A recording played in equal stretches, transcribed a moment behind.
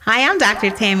Hi, I'm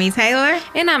Dr. Tammy Taylor.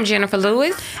 And I'm Jennifer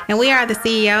Lewis. And we are the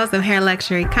CEOs of Hair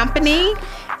Luxury Company.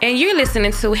 And you're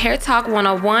listening to Hair Talk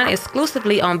 101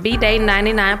 exclusively on B-Day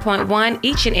 99.1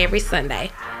 each and every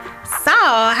Sunday. So,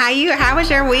 how was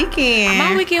your weekend?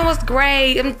 My weekend was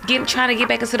great. I'm trying to get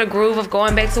back into the groove of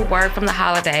going back to work from the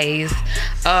holidays.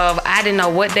 I didn't know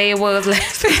what day it was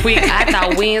last week. I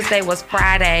thought Wednesday was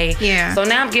Friday. Yeah. So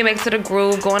now I'm getting back to the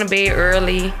groove, going to bed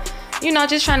early. You know,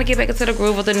 just trying to get back into the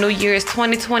groove of the new year. It's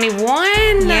 2021.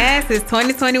 Yes, it's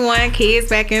 2021. Kids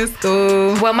back in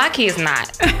school. Well, my kids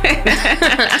not.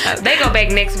 They go back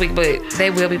next week, but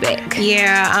they will be back.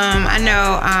 Yeah, I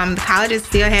know the colleges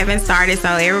still haven't started, so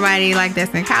everybody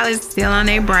that's in college is still on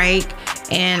their break.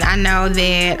 And I know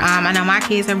that I know my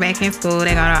kids are back in school.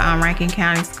 They go to Rankin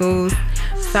County schools.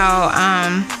 So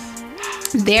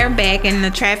they're back, and the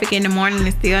traffic in the morning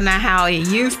is still not how it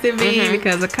used to be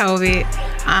because of COVID.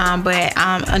 But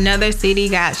another city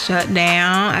got shut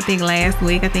down, I think last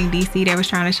week. I think DC, they was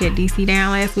trying to shut DC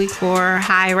down last week for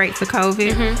high rates of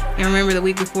COVID. And remember the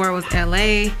week before it was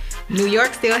LA. New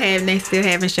York still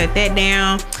haven't shut that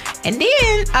down. And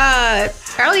then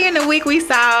earlier in the week we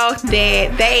saw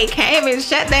that they came and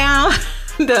shut down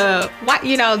the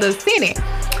Senate.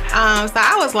 So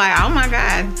I was like, oh my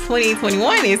God,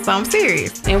 2021 is something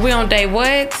serious. And we on day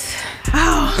what?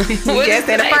 Oh, we just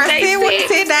said the first 10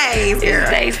 days. It's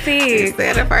day 6. We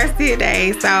said the first 10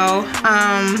 days. So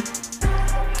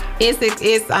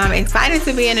it's exciting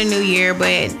to be in a new year,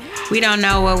 but we don't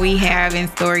know what we have in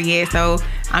store yet. So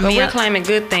we're claiming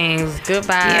good things, good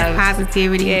vibes, yeah,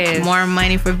 positivity, more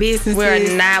money for businesses.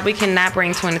 We cannot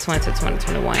bring 2020 to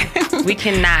 2021. We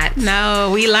cannot.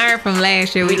 No, we learned from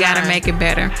last year. We got to make it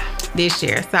better this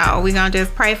year. So we're going to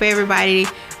just pray for everybody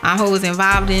who was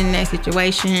involved in that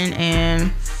situation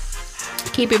and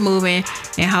keep it moving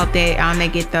and hope that they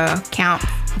get the count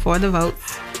for the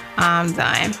votes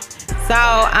done.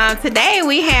 So today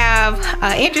we have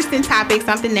an interesting topic,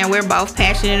 something that we're both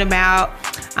passionate about.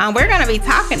 We're going to be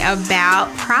talking about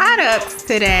products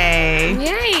today.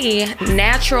 Yay!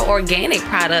 Natural organic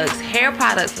products, hair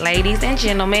products, ladies and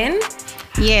gentlemen.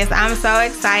 Yes, I'm so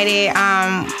excited.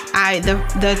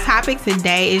 The topic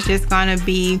today is just going to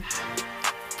be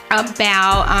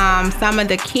about some of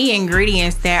the key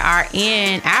ingredients that are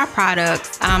in our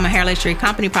products, Hair Luxury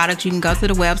Company products. You can go to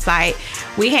the website.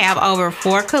 We have over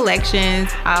 4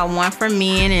 collections, one for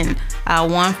men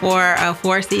and one for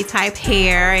 4C type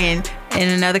hair, and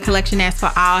another collection that's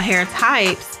for all hair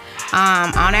types.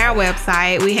 On our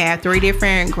website, we have 3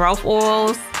 different growth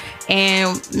oils,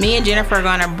 and me and Jennifer are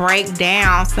going to break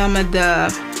down some of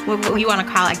what you want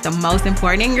to call the most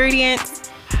important ingredients.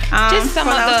 Just some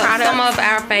of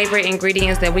our favorite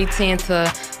ingredients that we tend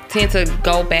to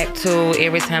go back to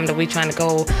every time that we trying to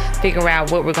go figure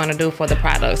out what we're going to do for the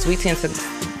products. We tend to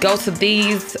go to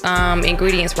these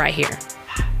ingredients right here.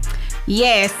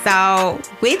 Yes. So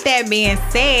with that being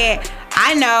said,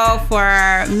 I know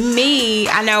for me,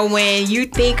 when you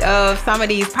think of some of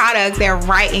these products, they're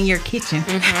right in your kitchen,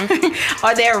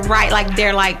 or they're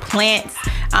like plants.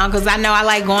 Because I know I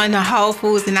like going to Whole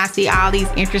Foods and I see all these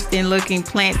interesting looking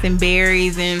plants and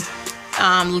berries and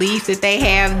leaves that they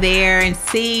have there and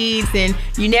seeds, and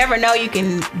you never know, you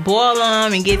can boil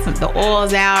them and get the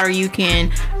oils out, or you can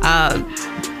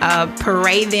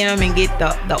puree them and get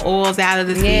the oils out of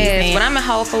the seeds. Yes, when I'm in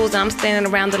Whole Foods, I'm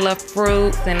standing around the little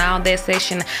fruits and all that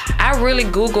section. I really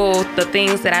Google the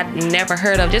things that I've never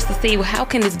heard of just to see how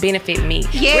can this benefit me.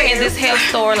 Yes. We're in this health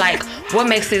store, what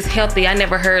makes this healthy? I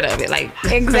never heard of it.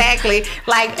 Exactly.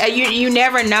 You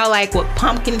never know what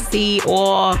pumpkin seed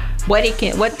oil, what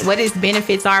its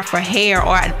benefits are for hair,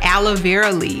 or aloe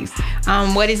vera leaves,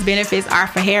 what its benefits are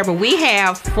for hair. But we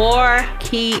have 4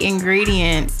 key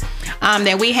ingredients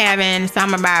that we have in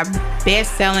some of our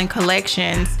best-selling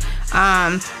collections.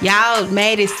 Y'all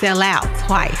made it sell out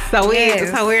twice, so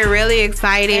we're really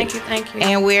excited. Thank you.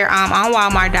 And we're on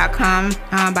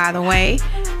Walmart.com, by the way.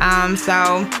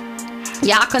 So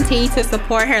y'all continue to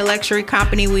support Hair Luxury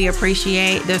Company. We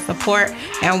appreciate the support,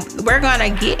 and we're gonna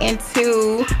get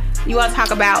into. You want to talk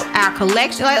about our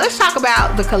collection? Let's talk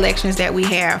about the collections that we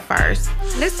have first.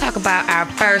 Let's talk about our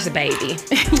first baby.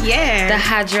 Yeah. The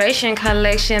hydration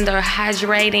collection, the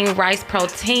hydrating rice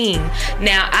protein.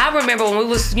 Now, I remember when we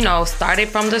was, started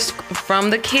from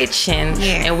the kitchen,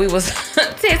 and we was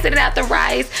testing out the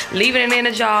rice, leaving it in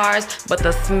the jars, but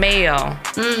the smell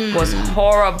was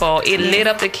horrible. It lit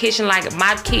up the kitchen.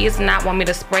 My kids not want me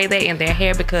to spray that in their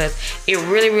hair because it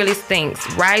really, really stinks.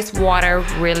 Rice water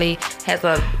really has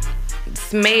a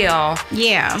smell.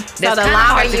 Yeah. So the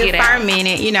longer you ferment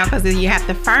it, because you have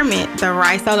to ferment the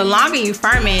rice. So the longer you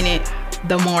ferment it,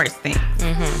 the more it stinks.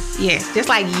 Yes, just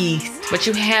like yeast. But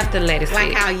you have to let it sit.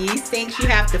 Like how yeast stinks, you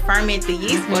have to ferment the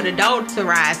yeast for the dough to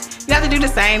rise. You have to do the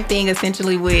same thing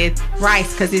essentially with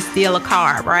rice because it's still a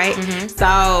carb, right?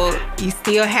 So you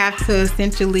still have to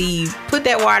essentially put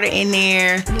that water in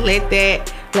there, let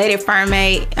it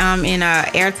ferment in a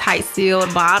airtight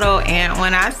sealed bottle. And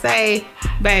when I say,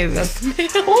 baby,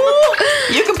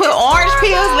 you can put orange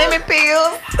peels, lemon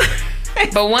peels.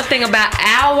 But one thing about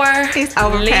our it's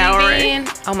overpowering. leave-in,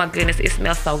 oh my goodness, it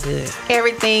smells so good.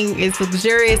 Everything is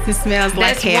luxurious and smells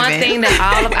like heaven. That's one thing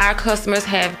that all of our customers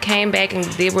have came back and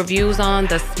did reviews on.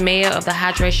 The smell of the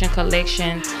Hydration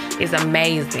Collection is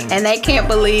amazing. And they can't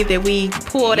believe that we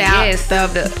pulled out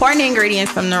the important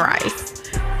ingredients from the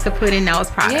rice to put in those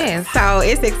products. Yes. So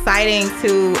it's exciting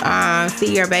to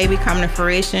see your baby come to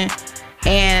fruition.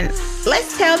 And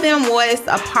let's tell them what's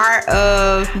a part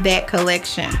of that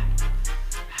collection.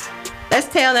 Let's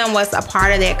tell them what's a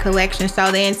part of that collection.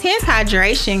 So the Intense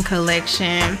Hydration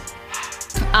Collection,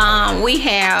 we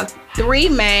have 3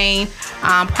 main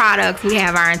products. We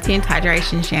have our Intense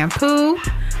Hydration Shampoo,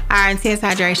 our Intense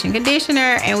Hydration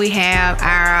Conditioner, and we have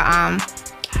our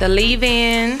the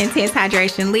leave-in. Intense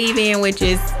Hydration Leave-In, which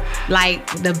is like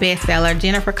the bestseller.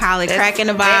 Jennifer called it cracking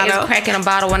the bottle. That is cracking the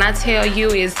bottle. When I tell you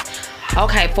is...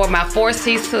 Okay, for my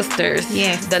 4C sisters,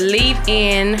 yes, the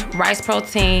leave-in rice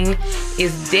protein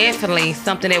is definitely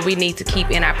something that we need to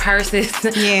keep in our purses,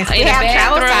 yes, in the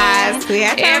bathroom, we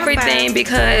have everything.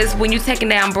 Because when you're taking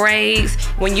down braids,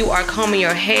 when you are combing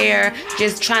your hair,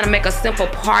 just trying to make a simple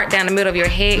part down the middle of your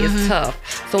head is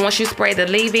tough. So once you spray the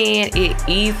leave-in, it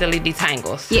easily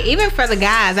detangles. Yeah, even for the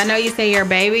guys. I know you say your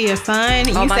baby, your son.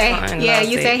 Oh, my son loves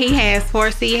it. Say he has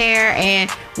 4C hair,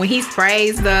 and when he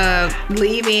sprays the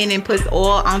leave-in and puts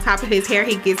oil on top of his hair,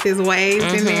 he gets his waves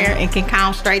in there and can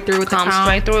comb straight through with the comb.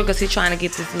 Straight through because he's trying to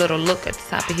get this little look at the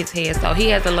top of his head. So he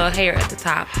has a little hair at the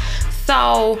top.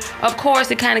 So, of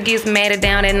course, it kind of gets matted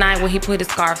down at night when he put his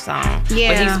scarves on.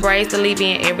 Yeah. But he sprays the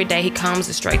leave-in every day. He combs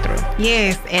it straight through.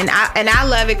 Yes, and I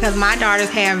love it because my daughters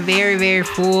have very, very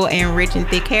full and rich and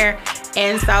thick hair.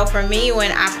 And so for me,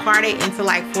 when I part it into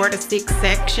like 4 to 6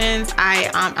 sections,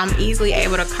 I'm easily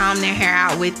able to comb their hair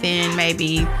out within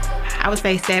maybe, I would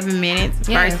say 7 minutes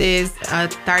versus a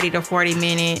 30 to 40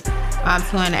 minute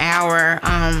to an hour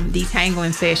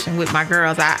detangling session with my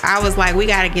girls. I was like, we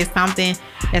got to get something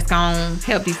that's going to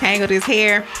help detangle this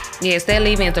hair. Yes, that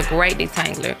leave-in is a great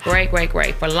detangler. Great, great,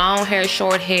 great. For long hair,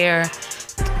 short hair,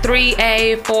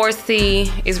 3A,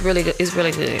 4C is really good. It's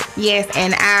really good. Yes,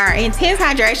 and our Intense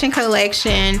Hydration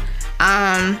Collection,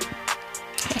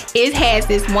 it has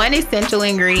this one essential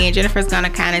ingredient. Jennifer's gonna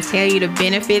kind of tell you the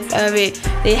benefits of it.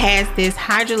 It has this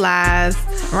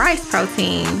hydrolyzed rice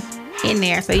protein in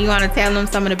there. So you want to tell them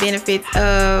some of the benefits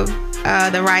of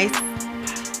the rice?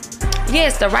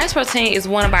 Yes, the rice protein is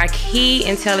one of our key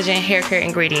intelligent hair care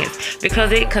ingredients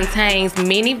because it contains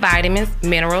many vitamins,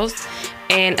 minerals,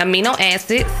 and amino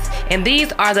acids, and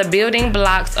these are the building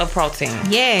blocks of protein.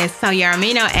 Yes, so your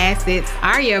amino acids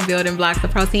are your building blocks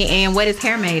of protein. And what is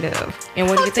hair made of? And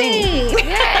what protein. Do you think?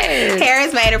 Yes. Hair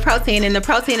is made of protein, and the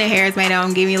protein in hair is made of,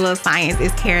 I'm giving you a little science,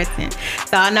 is keratin.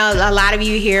 So I know a lot of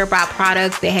you hear about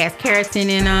products that has keratin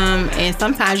in them, and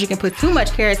sometimes you can put too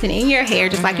much keratin in your hair,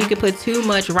 just like you can put too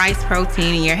much rice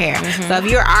protein in your hair. So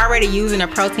if you're already using a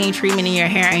protein treatment in your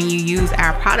hair and you use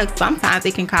our products, sometimes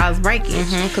it can cause breakage.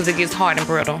 Because it gets hard and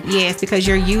brittle. Yes, because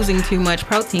you're using too much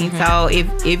protein. So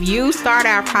if you start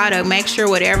our product, make sure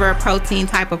whatever protein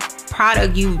type of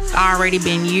product you've already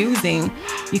been using,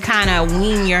 you kind of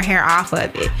wean your hair off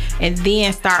of it, and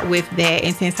then start with that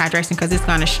Intense Hydration because it's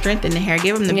going to strengthen the hair.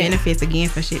 Give them the benefits again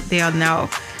so they'll know.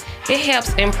 It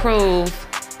helps improve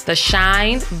the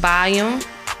shine, volume,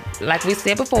 like we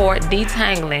said before,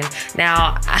 detangling.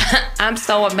 Now, I'm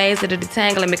so amazed at the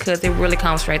detangling because it really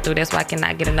comes straight through. That's why I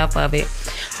cannot get enough of it.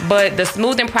 But the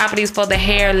smoothing properties for the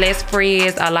hair, less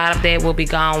frizz, a lot of that will be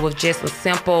gone with just a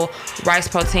simple rice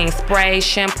protein spray,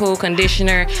 shampoo,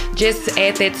 conditioner. Just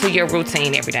add that to your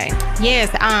routine every day. Yes,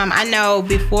 I know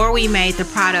before we made the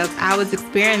product, I was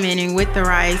experimenting with the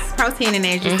rice protein, and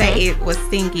as you say, it was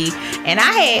stinky. And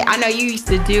I know you used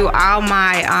to do all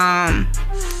my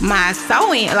my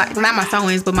sewing, like not my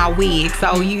sewings, but my wigs.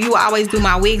 So you always do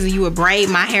my wigs, and you would braid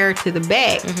my hair to the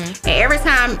back. And every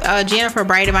time Jennifer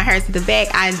braided my hair to the back,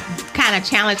 I kind of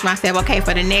challenged myself, okay,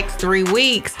 for the next 3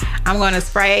 weeks, I'm going to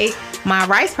spray my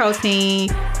rice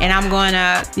protein, and I'm going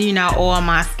to, oil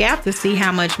my scalp to see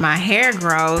how much my hair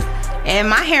grows. And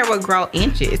my hair would grow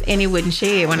inches and it wouldn't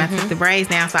shed when I took the braids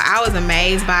down. So I was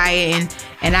amazed by it,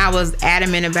 and I was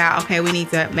adamant about, okay, we need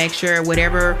to make sure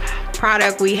whatever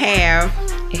product we have,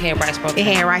 it had rice protein.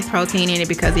 It had rice protein in it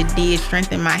because it did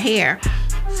strengthen my hair.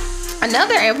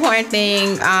 Another important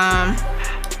thing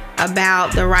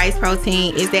about the rice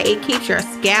protein is that it keeps your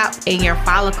scalp and your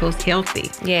follicles healthy.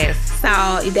 Yes. So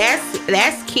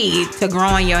that's key to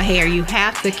growing your hair. You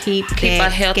have to keep a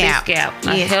healthy scalp.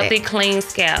 A healthy, clean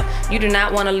scalp. You do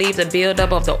not want to leave the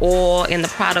buildup of the oil and the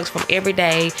products from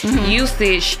everyday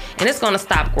usage, and it's going to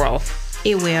stop growth.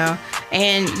 It will.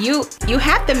 And you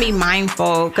have to be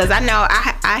mindful, because I know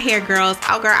I hear girls,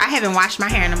 oh girl, I haven't washed my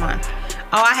hair in a month.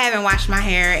 Oh, I haven't washed my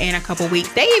hair in a couple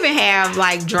weeks. They even have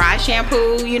like dry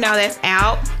shampoo, that's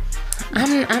out.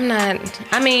 I'm not,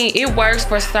 I mean, it works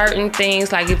for certain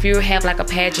things. Like if you have like a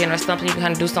pageant or something, you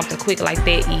kind of do something quick like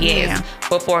that, yes. Yeah.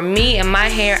 But for me and my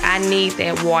hair, I need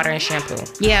that water and shampoo.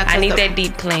 Yeah. I need that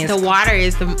deep cleanse. The water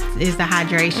is the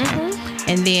hydration.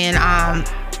 And then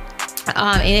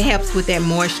and it helps with that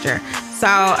moisture.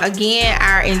 So again,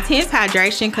 our Intense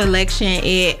Hydration Collection,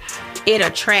 it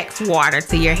attracts water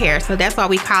to your hair. So that's why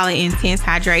we call it Intense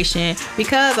Hydration,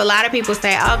 because a lot of people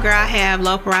say, oh girl, I have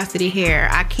low porosity hair.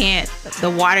 The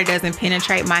water doesn't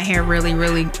penetrate my hair really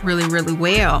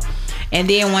well. And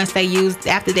then once they use,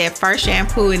 after that first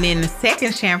shampoo and then the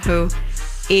second shampoo,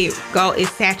 it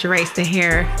saturates the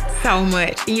hair so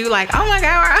much. And you like, oh my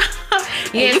God.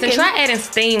 Yes, and try adding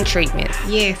steam treatments.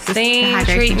 Yes, steam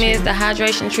treatments, the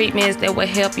hydration treatments that will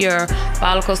help your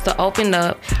follicles to open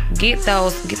up, get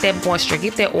that moisture,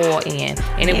 get that oil in,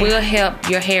 and it will help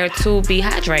your hair to be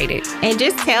hydrated. And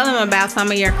just tell them about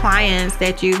some of your clients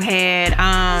that you've had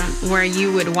where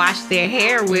you would wash their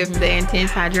hair with the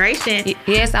Intense Hydration.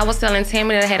 Yes, I was telling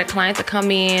Tammy that I had a client to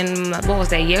come in, what was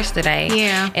that, yesterday?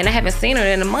 Yeah. And I haven't seen her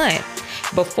in a month.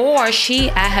 Before I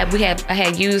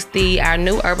had used our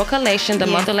new herbal collection, the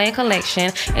Motherland collection,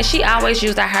 and she always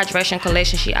used our hydration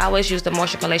collection. She always used the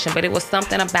moisture collection, but it was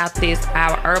something about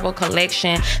our herbal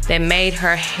collection that made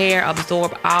her hair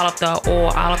absorb all of the oil,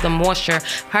 all of the moisture.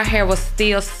 Her hair was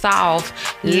still soft,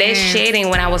 less shedding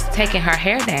when I was taking her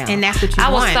hair down. And that's what you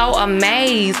want. I was so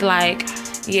amazed, like.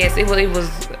 Yes, it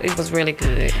was really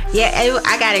good. Yeah,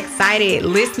 I got excited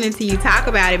listening to you talk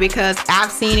about it, because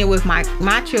I've seen it with my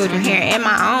children's hair and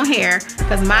my own hair,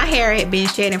 because my hair had been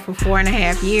shedding for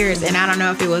 4.5 years, and I don't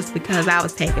know if it was because I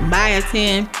was taking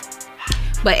biotin,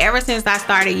 but ever since I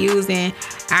started using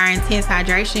our Intense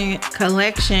Hydration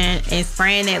Collection and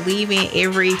spraying that leave-in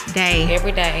every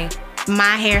day,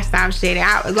 my hair stopped shedding.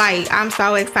 I'm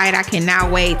so excited. I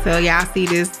cannot wait till y'all see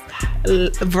this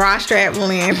bra strap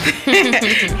length,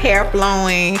 hair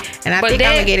flowing, and I think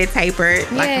I'm gonna get it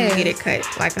tapered, like I'm gonna get it cut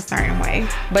like a certain way.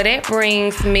 But that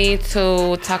brings me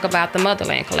to talk about the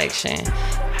Motherland collection.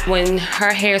 When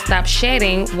her hair stops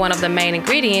shedding, one of the main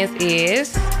ingredients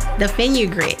is the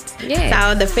fenugreek.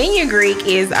 Yeah. So the fenugreek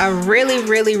is a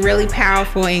really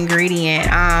powerful ingredient.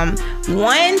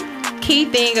 One key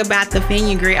thing about the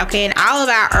fenugreek, okay, and all of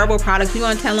our herbal products, you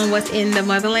want to tell them what's in the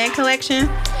Motherland collection?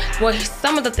 Well,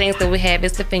 some of the things that we have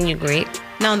is the fenugreek.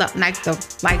 No, like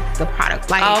the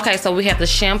products. Okay, so we have the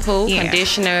shampoo,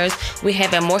 conditioners. We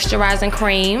have a moisturizing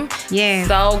cream. Yeah.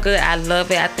 So good. I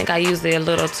love it. I think I use it a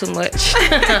little too much.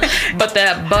 But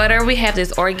the butter, we have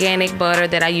this organic butter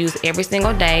that I use every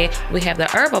single day. We have the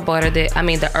herbal butter the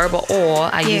herbal oil.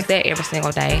 I use that every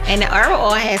single day. And the herbal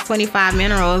oil has 25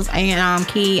 minerals and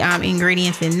key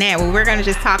ingredients in that. Well, we're going to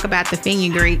just talk about the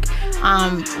fenugreek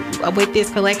with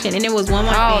this collection. And it was one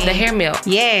more thing. Oh, the hair milk.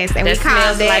 Yes. And that we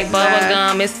called it like bubble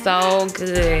gum. It's so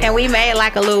good. And we made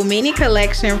like a little mini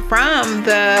collection from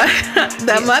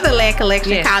the Motherland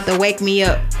collection called the Wake Me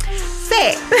Up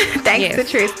set. Thanks to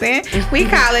Tristan. We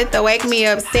call it the Wake Me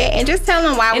Up set. And just tell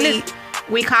them why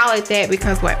we call it that,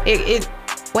 because it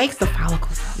wakes the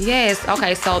follicles up. Yes.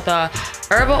 Okay. So the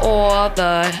herbal oil,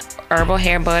 the herbal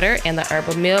hair butter, and the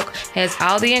herbal milk has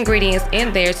all the ingredients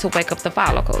in there to wake up the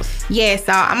follicles. Yeah,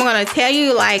 so I'm going to tell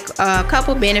you like a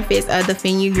couple benefits of the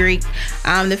fenugreek.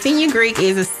 The fenugreek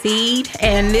is a seed,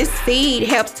 and this seed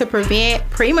helps to prevent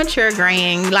premature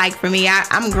graying. Like for me,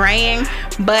 I'm graying,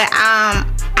 but I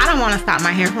don't want to stop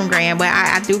my hair from graying, but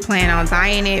I do plan on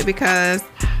dyeing it, because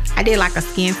I did like a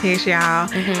skin test, y'all.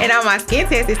 And on my skin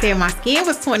test, it said my skin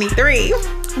was 23.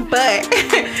 But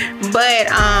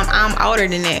I'm older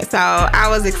than that, so I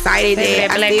was excited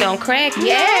that black don't crack.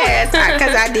 Yes,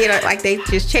 because I did like they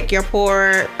just check your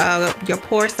pore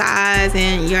size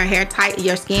and your hair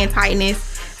your skin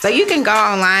tightness. So you can go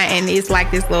online and it's like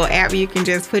this little app. You can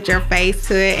just put your face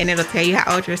to it and it'll tell you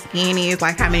how old your skin is,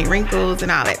 like how many wrinkles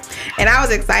and all that. And I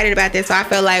was excited about this. So I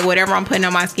feel like whatever I'm putting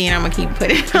on my skin, I'm going to keep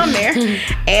putting it on there.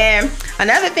 And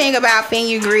another thing about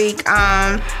Fenugreek,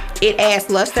 it adds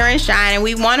luster and shine, and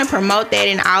we want to promote that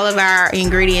in all of our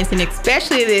ingredients, and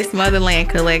especially this Motherland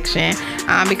collection,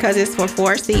 because it's for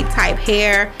 4C type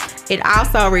hair. It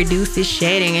also reduces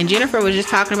shedding. And Jennifer was just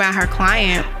talking about her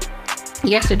client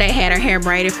yesterday, had her hair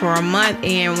braided for a month,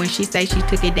 and when she said she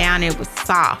took it down, it was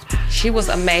soft. She was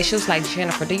amazed. She was like,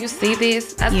 Jennifer, do you see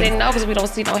this? I said, no, because we don't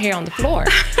see no hair on the floor.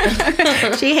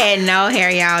 She had no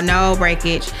hair, y'all, no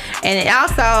breakage. And it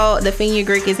also, the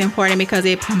Fenugreek is important because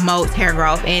it promotes hair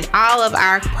growth. And all of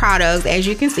our products, as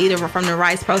you can see, from the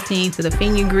rice protein to the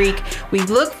Fenugreek, we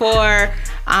look for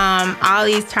all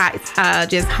these types,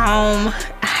 just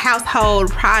household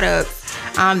products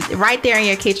right there in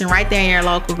your kitchen, right there in your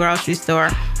local grocery store.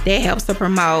 That helps to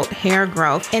promote hair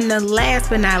growth. And the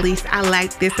last but not least, I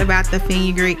like this about the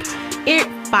Fenugreek. It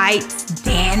fights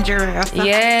dandruff.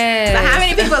 Yes. So how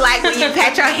many people like when you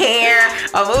pat your hair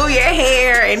or move your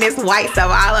hair and this white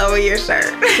stuff all over your shirt?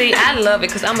 See, I love it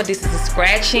because I'm addicted to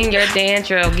scratching your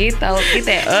dandruff. Get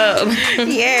that up.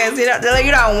 Yes,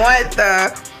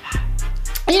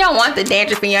 you don't want the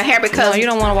dandruff in your hair because you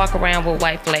don't want to walk around with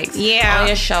white flakes on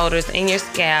your shoulders, in your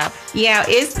scalp. Yeah,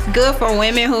 it's good for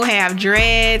women who have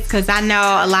dreads, because I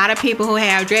know a lot of people who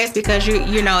have dreads because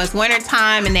you know it's winter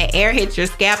time and the air hits your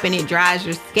scalp and it dries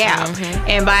your scalp. Mm-hmm.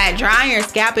 And by drying your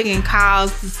scalp, it can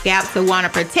cause the scalp to want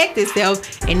to protect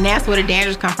itself, and that's where the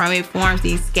dandruff comes from. It forms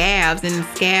these scabs, and the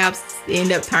scabs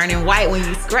end up turning white when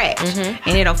you scratch,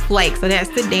 and it'll flake. So that's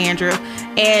the dandruff.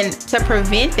 And to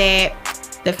prevent that,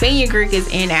 the Fenugreek is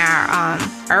in our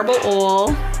herbal oil.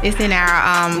 It's in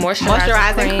our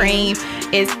moisturizing cream.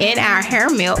 It's in our hair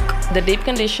milk. The deep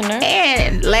conditioner.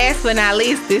 And last but not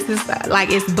least, this is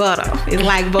it's butter. It's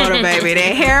like butter, baby.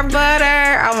 That hair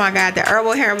butter. Oh my God, the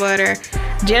herbal hair butter.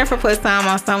 Jennifer put some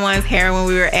on someone's hair when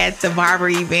we were at the barber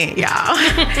event, y'all.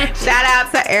 Shout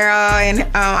out to Errol and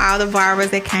all the barbers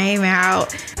that came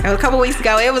out. A couple weeks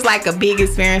ago, it was like a big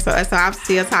experience for us, so I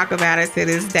still talk about it to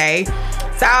this day.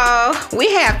 So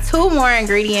we have 2 more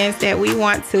ingredients that we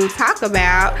want to talk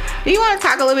about. Do you want to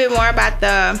talk a little bit more about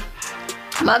the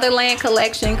Motherland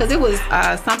collection? Because it was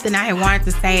something I had wanted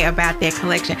to say about that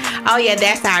collection. Oh yeah,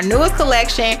 that's our newest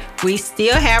collection. We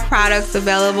still have products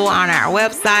available on our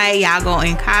website. Y'all go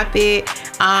and cop it.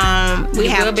 We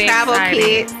have travel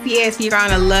kits. Yes, you're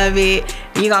gonna love it.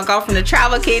 You're gonna go from the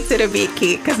travel kit to the big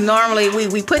kit, because normally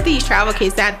we put these travel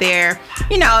kits out there,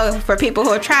 for people who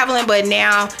are traveling, but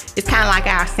now it's kind of like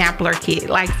our sampler kit,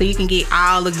 so you can get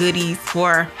all the goodies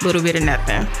for a little bit of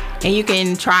nothing. And you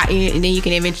can try, and then you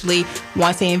can eventually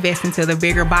want to invest into the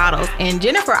bigger bottles. And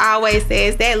Jennifer always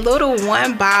says that little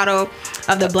 1 bottle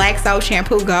of the Black Soap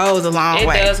shampoo goes a long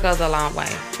way. It goes a long way.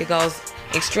 It goes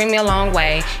extremely a long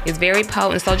way. It's very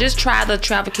potent. So just try the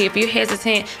travel kit. If you're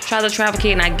hesitant, try the travel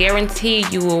kit, and I guarantee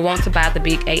you will want to buy the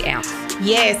big 8 ounce.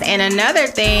 Yes, and another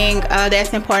thing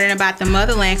that's important about the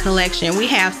Motherland collection, we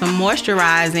have some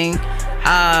moisturizing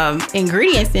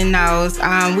ingredients in those.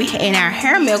 In our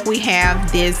hair milk, we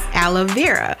have this aloe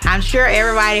vera. I'm sure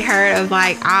everybody heard of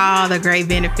all the great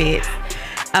benefits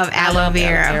of aloe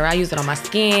vera. I use it on my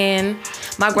skin.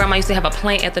 My grandma used to have a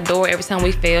plant at the door. Every time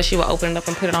we fell, she would open it up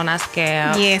and put it on our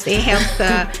scalp. Yes, it helps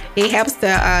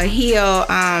to heal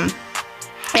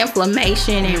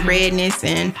inflammation and redness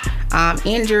and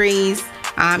injuries.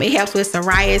 It helps with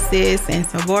psoriasis and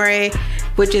seborrhea,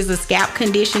 which is a scalp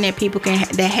condition that people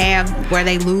that have where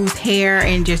they lose hair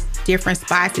in just different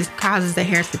spots. It causes the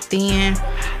hair to thin.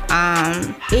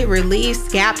 It relieves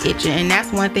scalp itching, and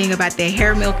that's one thing about that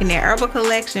hair milk and that herbal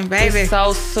collection, baby. It's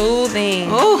so soothing.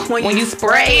 Oh, when you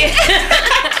spray it.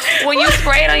 When you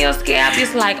spray it on your scalp,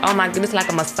 it's like, oh my goodness, like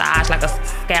a massage, like a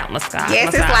scalp massage.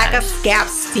 Yes, it's like a scalp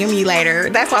stimulator.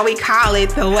 That's why we call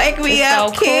it the Wake Me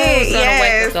Up Kit. It's gonna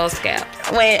wake up those scalps.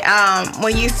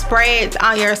 When you spray it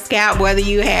on your scalp, whether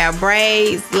you have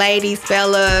braids, ladies,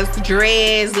 fellas,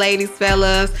 dreads, ladies,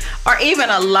 fellas, or even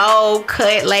a low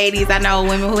cut, ladies. I know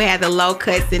women who have the low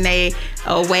cuts and they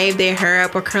wave their hair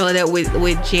up or curl it up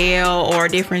with gel or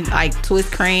different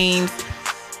twist creams.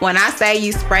 When I say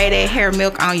you spray that hair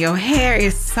milk on your hair,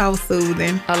 it's so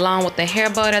soothing. Along with the hair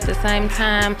butter at the same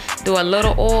time, do a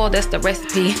little oil. That's the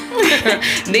recipe.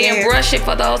 Then brush it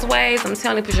for those waves. I'm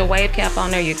telling you, put your wave cap on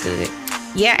there, you're good.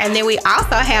 Yeah, and then we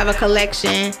also have a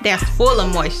collection that's full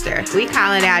of moisture. We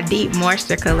call it our Deep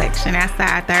Moisture collection. That's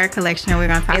our 3rd collection that we're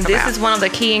going to talk about. And this is one of the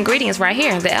key ingredients right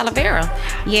here, the aloe vera.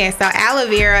 Yeah, so aloe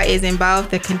vera is in both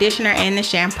the conditioner and the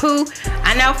shampoo.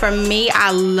 I know for me,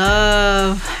 I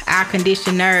love our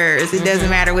conditioners. It doesn't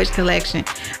matter which collection.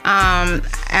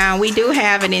 We do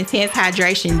have an Intense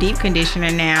Hydration Deep Conditioner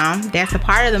now. That's a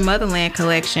part of the Motherland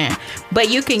collection. But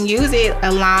you can use it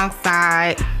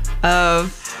alongside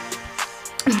of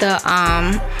the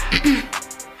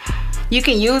you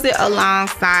can use it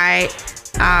alongside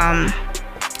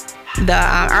the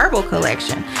herbal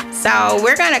collection. So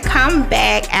we're going to come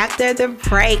back after the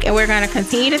break, and we're going to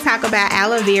continue to talk about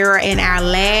aloe vera and our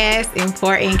last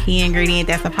important key ingredient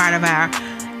that's a part of our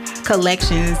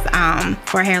collections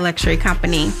for Hair Luxury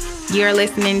Company. You're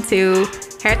listening to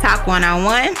Hair Talk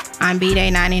 101 on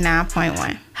B-Day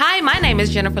 99.1. Hi, my name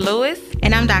is Jennifer Lewis.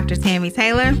 And I'm Dr. Tammy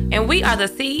Taylor. And we are the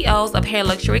CEOs of Hair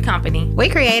Luxury Company. We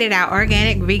created our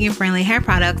organic, vegan-friendly hair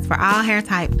products for all hair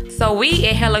types. So we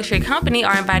at Hair Luxury Company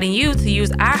are inviting you to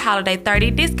use our Holiday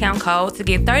 30 discount code to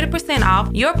get 30%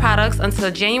 off your products until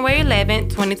January 11,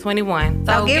 2021.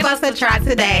 So give us a try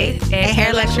today at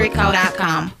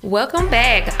hairluxuryco.com. Welcome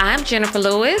back. I'm Jennifer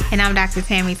Lewis. And I'm Dr.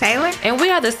 Tammy Taylor. And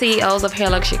we are the CEOs of Hair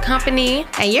Luxury Company.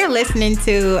 And you're listening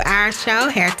to our show,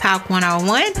 Hair Talk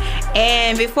 101.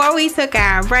 And before we took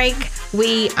our break,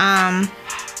 we're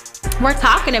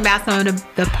talking about some of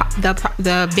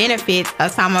the benefits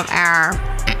of some of our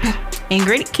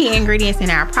key ingredients in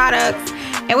our products.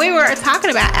 And we were talking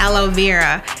about aloe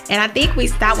vera, and I think we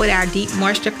stopped with our Deep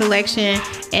Moisture collection.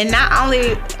 And not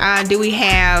only do we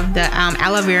have the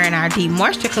aloe vera in our Deep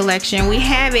Moisture collection, we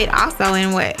have it also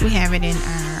in our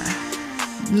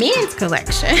men's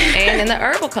collection and in the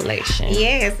herbal collection.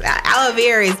 Yes, aloe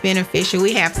vera is beneficial.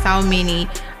 We have so many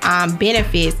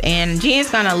benefits, and Jen's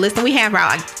gonna listen. We have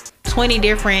about like 20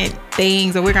 different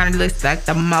things, and we're gonna list like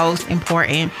the most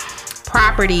important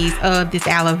properties of this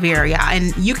aloe vera, y'all.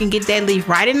 And you can get that leaf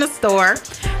right in the store.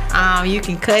 You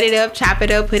can cut it up, chop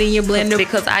it up, put it in your blender.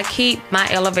 Because I keep my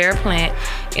aloe vera plant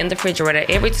in the refrigerator.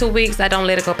 Every 2 weeks, I don't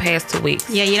let it go past 2 weeks.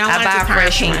 Yeah, you don't want to turn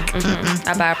fresh pink. one.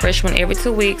 I buy a fresh one every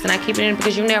 2 weeks, and I keep it in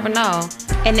because you never know.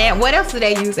 And then what else do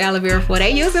they use aloe vera for?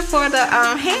 They use it for the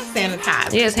hand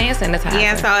sanitizer. Yes, hand sanitizer.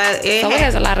 Yeah, so it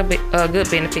has a lot of good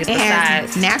benefits. It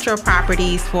has natural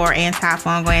properties for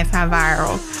antifungal,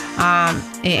 antiviral,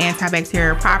 and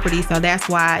antibacterial properties. So that's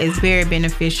why it's very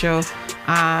beneficial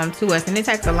to us, and it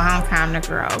takes a long time to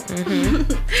grow.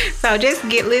 So just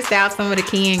list out some of the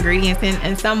key ingredients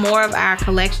and some more of our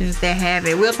collections that have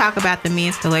it. We'll talk about the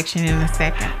men's collection in a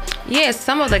second. Yes,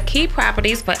 some of the key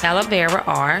properties for aloe vera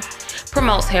are: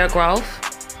 promotes hair growth,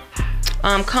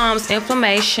 calms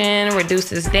inflammation,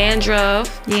 reduces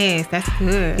dandruff. Yes, that's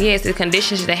good. Yes, it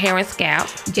conditions the hair and scalp.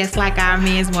 Just like our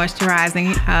men's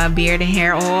moisturizing beard and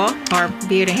hair oil or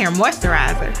beard and hair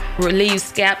moisturizer. Relieves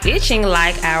scalp itching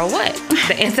like our what?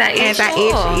 The anti-itch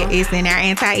oil. It's in our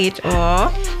anti-itch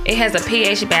oil. It has a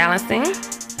pH balancing.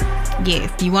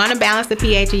 Yes, you want to balance the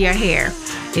pH of your hair.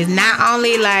 It's not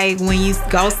only like when you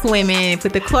go swimming and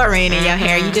put the chlorine in your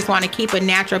hair. You just want to keep a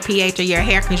natural pH of your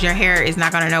hair because your hair is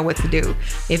not going to know what to do.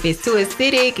 If it's too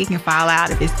acidic, it can fall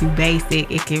out. If it's too basic,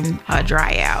 it can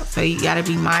dry out. So you got to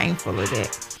be mindful of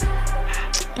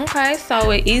that. Okay,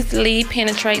 so it easily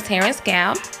penetrates hair and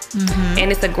scalp.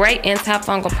 And it's a great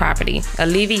antifungal property.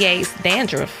 Alleviates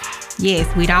dandruff.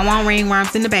 Yes, we don't want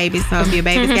ringworms in the baby. So if your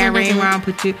baby's got ringworm,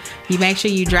 you make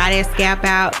sure you dry that scalp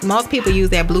out. Most people use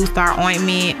that Blue Star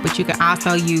ointment, but you can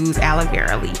also use aloe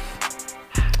vera leaf.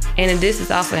 And this is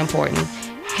also important.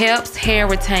 Helps hair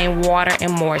retain water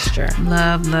and moisture.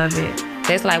 Love it.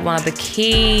 That's like one of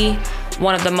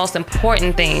the most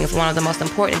important things, one of the most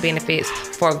important benefits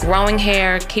for growing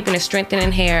hair, keeping and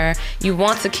strengthening hair. You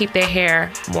want to keep their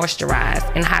hair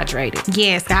moisturized and hydrated.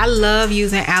 Yes, I love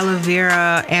using aloe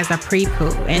vera as a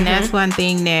pre-poo. And that's one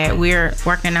thing that we're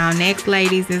working on next,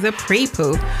 ladies, is a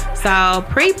pre-poo. So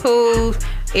pre-poo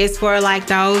is for like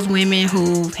those women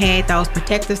who've had those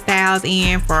protective styles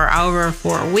in for over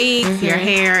 4 weeks. Your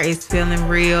hair is feeling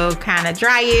real kind of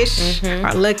dryish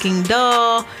or looking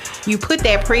dull. You put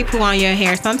that pre-poo on your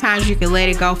hair. Sometimes you can let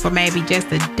it go for maybe just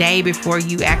a day before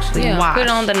you actually wash. Put it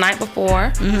on the night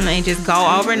before. And just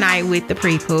go overnight with the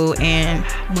pre-poo. And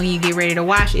when you get ready to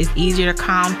wash, it's easier to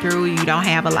comb through. You don't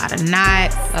have a lot of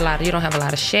knots. You don't have a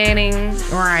lot of shedding.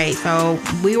 Right. So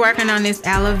we working on this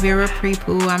aloe vera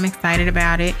pre-poo. I'm excited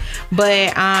about it.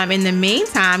 But in the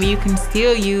meantime, you can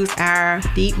still use our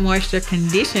Deep Moisture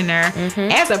Conditioner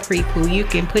as a pre-poo. You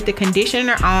can put the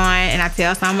conditioner on, and I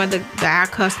tell some of our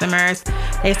customers,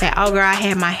 they say, "Oh girl, I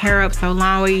had my hair up so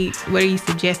long. What do you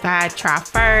suggest I try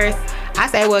first?" I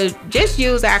say, well, just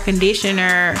use our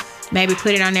conditioner. Maybe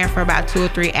put it on there for about 2 or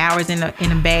 3 hours in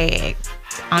a bag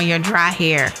on your dry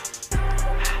hair,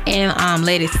 and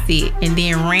let it sit, and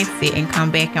then rinse it and come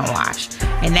back and wash.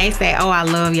 And they say, "Oh, I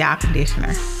love y'all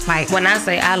conditioner." Like, when I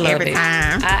say I love every it,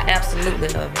 time. I absolutely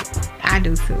love it. I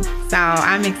do too. So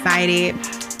I'm excited.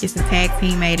 It's a tag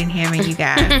team made in heaven, you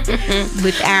guys,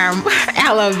 with our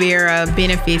aloe vera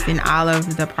benefits in all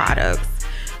of the products.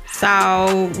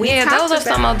 So those are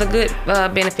some of the good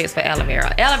benefits for aloe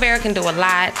vera. Aloe vera can do a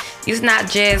lot. It's not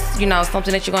just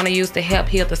something that you're going to use to help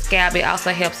heal the scalp. It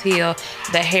also helps heal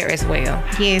the hair as well.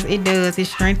 Yes, it does. It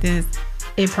strengthens.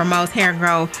 It promotes hair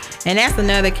growth, and that's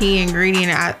another key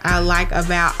ingredient I like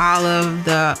about all of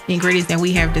the ingredients that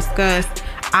we have discussed.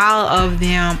 All of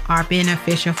them are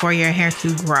beneficial for your hair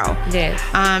to grow. Yes.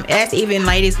 That's even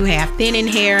ladies who have thinning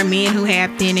hair, men who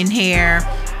have thinning hair,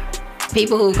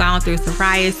 people who've gone through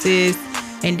psoriasis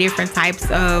and different types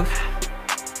of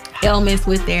ailments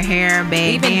with their hair,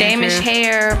 even damaged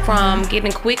hair from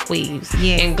getting quick weaves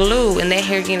and glue, and that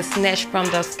hair getting snatched from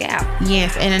the scalp.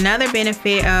 Yes, and another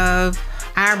benefit of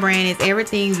our brand is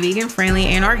everything vegan friendly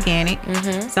and organic.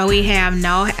 So we have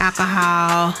no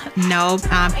alcohol, no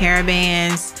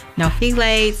parabens, no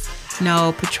phthalates,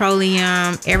 no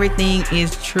petroleum. Everything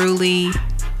is truly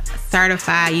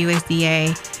certified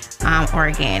USDA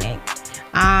organic.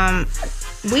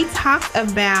 We talked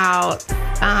about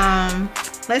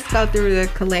let's go through the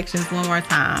collections one more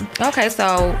time. Okay,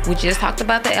 so we just talked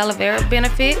about the aloe vera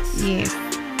benefits. Yes.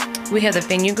 We have the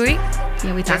fenugreek.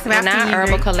 Yeah, we talked about in our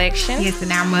herbal collection. Yes, in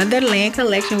our Motherland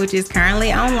collection, which is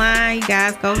currently online. You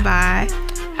guys go by.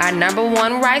 Our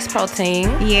 #1 rice protein.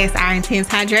 Yes, our intense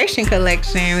hydration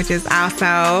collection, which is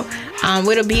also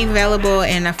it'll be available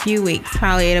in a few weeks.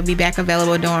 Probably it'll be back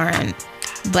available during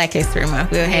Black History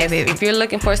Month. We'll have it. If you're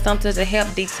looking for something to help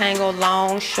detangle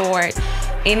long, short,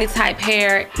 any type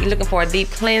hair, you're looking for a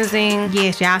deep cleansing.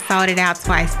 Yes, y'all sold it out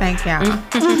twice. Thank y'all.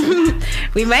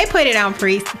 We may put it on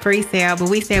pre-sale, but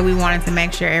we said we wanted to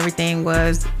make sure everything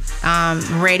was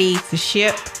ready to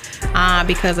ship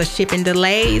because of shipping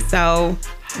delays. So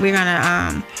we're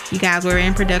gonna, you guys, we're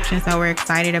in production, so we're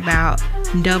excited about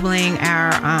doubling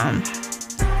our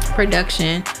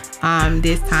production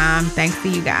this time, thanks to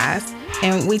you guys.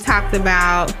 And we talked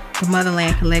about the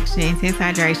Motherland collection, Intense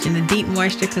Hydration, the Deep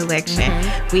Moisture collection.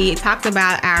 We talked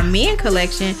about our men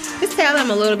collection. Just tell them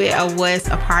a little bit of what's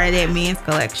a part of that men's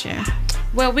collection.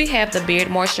 Well, we have the beard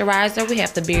moisturizer, we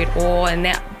have the beard oil, and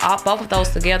that both of those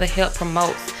together help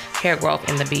promote hair growth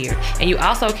in the beard. And you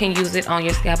also can use it on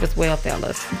your scalp as well,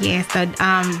 fellas. Yes, so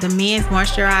the men's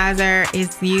moisturizer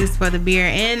is used for the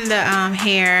beard and the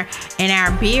hair, and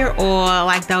our beard oil,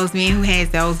 like those men who has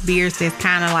those beards that's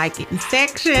kind of like in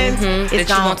sections. That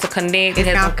you want to connect. It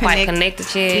hasn't quite connected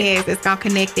yet. Yes, it's gonna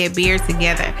connect their beard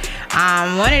together.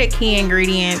 One of the key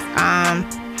ingredients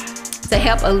to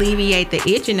help alleviate the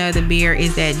itching of the beard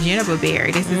is that juniper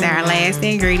berry. This is our last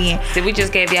ingredient. See, we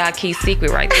just gave y'all a key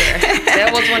secret right there.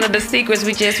 That was one of the secrets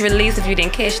we just released if you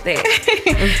didn't catch that.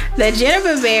 The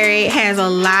juniper berry has a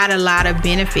lot of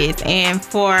benefits. And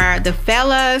for the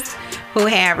fellas who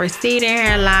have receding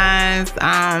hairlines,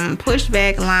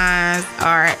 pushback lines,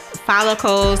 or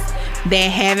follicles that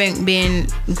haven't been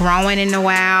growing in a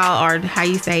while, or how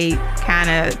you say kind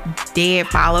of dead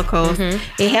follicles,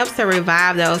 it helps to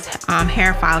revive those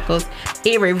hair follicles.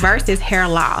 It reverses hair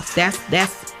loss. That's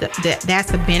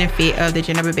the benefit of the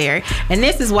juniper berry, and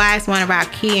this is why it's one of our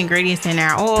key ingredients in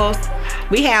our oils.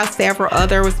 We have several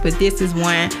others, but this is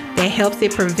one that helps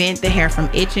it prevent the hair from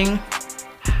itching.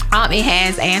 It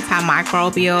has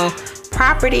antimicrobial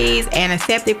properties,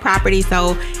 antiseptic properties,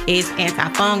 so it's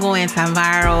antifungal,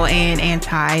 antiviral, and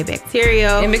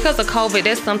antibacterial. And because of COVID,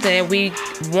 that's something that we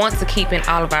want to keep in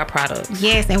all of our products.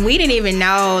 Yes, and we didn't even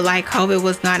know like COVID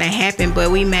was gonna happen,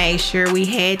 but we made sure we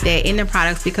had that in the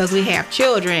products because we have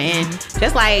children. And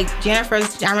just like Jennifer,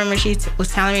 I remember she was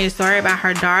telling me the story about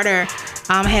her daughter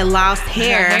had lost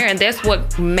hair. And that's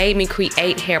what made me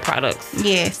create hair products.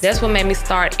 Yes. That's what made me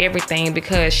start everything,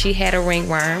 because she had a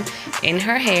ringworm in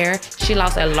her hair. She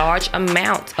lost a large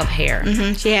amount of hair.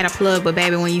 She had a plug, but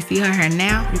baby, when you see her hair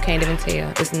now, you can't even tell.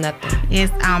 It's nothing.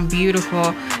 It's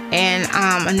beautiful. And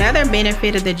another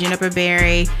benefit of the juniper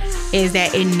berry is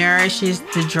that it nourishes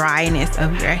the dryness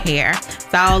of your hair.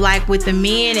 So like with the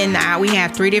men, and we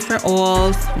have 3 different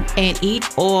oils, and each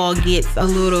oil gets a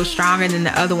little stronger than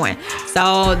the other one.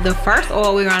 So the first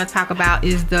oil we're going to talk about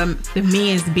is the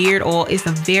men's beard oil. It's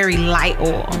a very light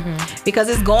oil because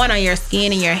it's going on your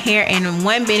skin and your hair. And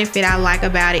one benefit I like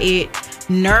about it, it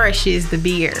nourishes the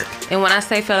beard. And when I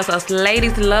say, fellas, us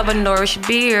ladies love a nourished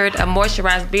beard, a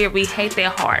moisturized beard. We hate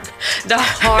that the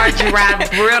hard, dry,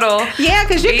 brittle. Yeah,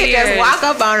 because you can just walk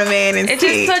up on a man and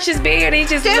just touch his beard. He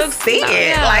just looks, see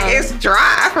it like it's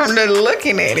dry from the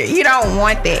looking at it. You don't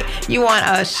want that. You want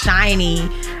a shiny,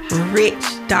 rich,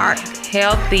 dark,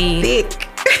 healthy, thick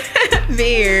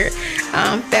beard.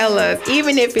 fellas,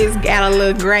 even if it's got a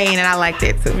little grain, and I like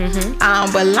that too.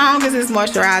 But long as it's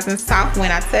moisturized and soft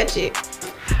when I touch it,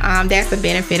 that's the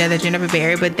benefit of the juniper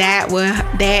berry. But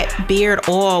that beard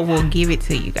oil will give it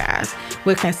to you guys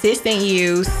with consistent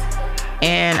use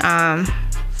and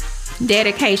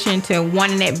dedication to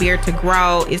wanting that beard to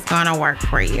grow. Is gonna work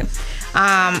for you.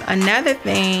 Another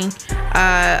thing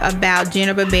about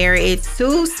juniper berry, it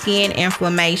soothes skin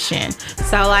inflammation.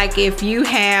 So like if you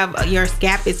have your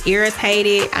scalp is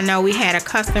irritated, I know we had a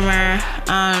customer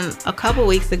a couple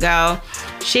weeks ago.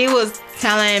 She was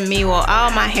telling me, well,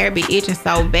 oh, my hair be itching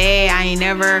so bad, I ain't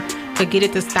never could get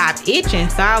it to stop itching.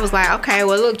 So I was like, okay,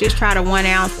 well look, just try the 1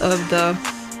 ounce of the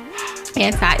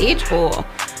anti-itch oil.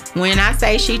 When I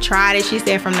say she tried it, she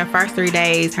said from the first 3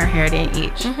 days her hair didn't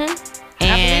itch.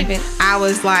 And I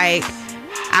was like,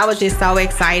 I was just so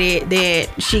excited that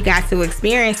she got to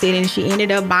experience it, and she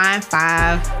ended up buying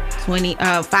 5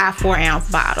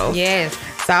 4-ounce bottles. Yes.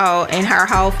 So, and her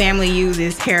whole family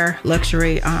uses Hair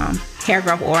Luxury hair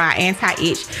growth or our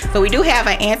anti-itch. So we do have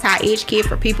an anti-itch kit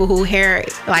for people who hair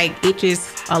like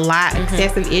itches a lot,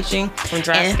 excessive itching from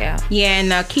dry scalp. Yeah,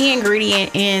 and the key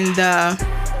ingredient in the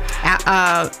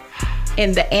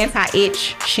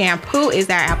anti-itch shampoo is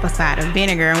our apple cider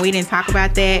vinegar, and we didn't talk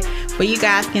about that, but you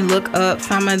guys can look up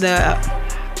some of the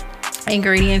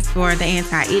ingredients for the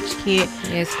anti-itch kit.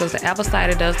 Yes, because the apple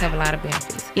cider does have a lot of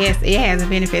benefits. Yes, it has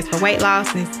benefits for weight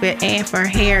loss and for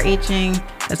hair itching.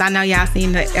 Because I know y'all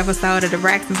seen the episode of the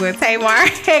Braxtons with Tamar.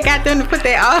 Got them to put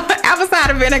that apple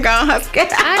cider vinegar on her scalp.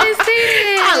 I didn't see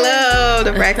that. I love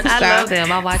the Braxtons. I love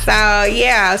them. I watch them. So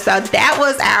yeah, so that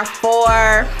was our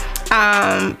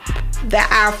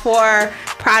four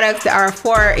products, our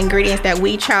 4 ingredients that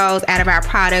we chose out of our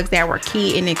products that were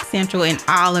key and essential in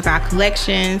all of our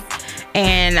collections.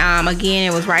 And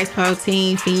again, it was rice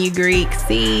protein, fenugreek,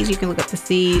 seeds. You can look up the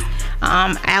seeds.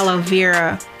 Aloe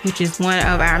vera, which is one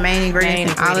of our main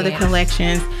ingredients in all of the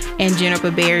collections, and juniper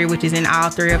berry, which is in all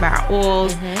 3 of our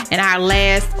oils. And our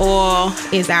last oil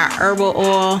is our herbal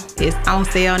oil. It's on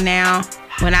sale now.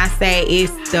 When I say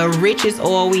it's the richest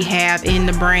oil we have in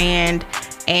the brand,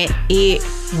 and it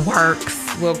works.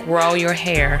 Will grow your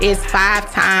hair. It's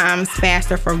 5 times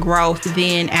faster for growth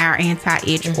than our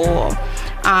anti-itch oil.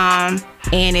 And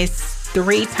it's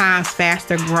 3 times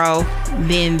faster growth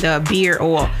than the beard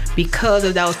oil because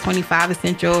of those 25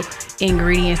 essential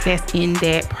ingredients that's in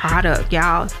that product.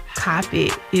 Y'all, cop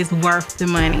it. It's worth the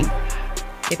money.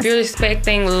 If you're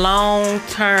expecting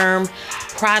long-term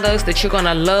products that you're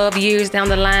gonna love years down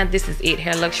the line, this is it.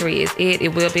 Hair Luxury is it.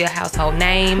 It will be a household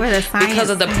name because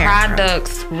of the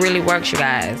products really works, you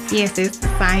guys. Yes, it's the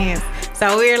science.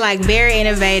 So we're like very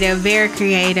innovative, very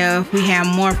creative. We have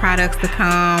more products to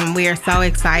come. We are so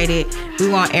excited. We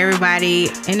want everybody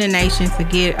in the nation to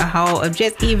get a hold of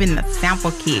just even the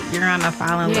sample kit. You're gonna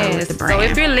fall in love with the brand. So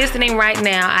if you're listening right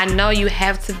now, I know you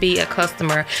have to be a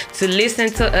customer to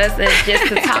listen to us and just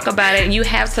to talk about it. You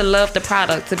have to love the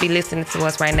product to be listening to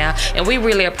us right now, and we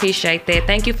really appreciate that.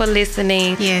 Thank you for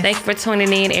listening. Yes. Thank you for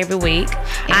tuning in every week.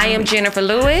 I am Jennifer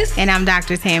Lewis, and I'm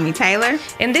Dr. Tammy Taylor,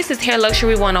 and this is Hair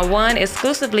Luxury 101,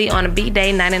 exclusively on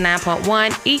B-Day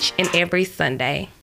 99.1 each and every Sunday.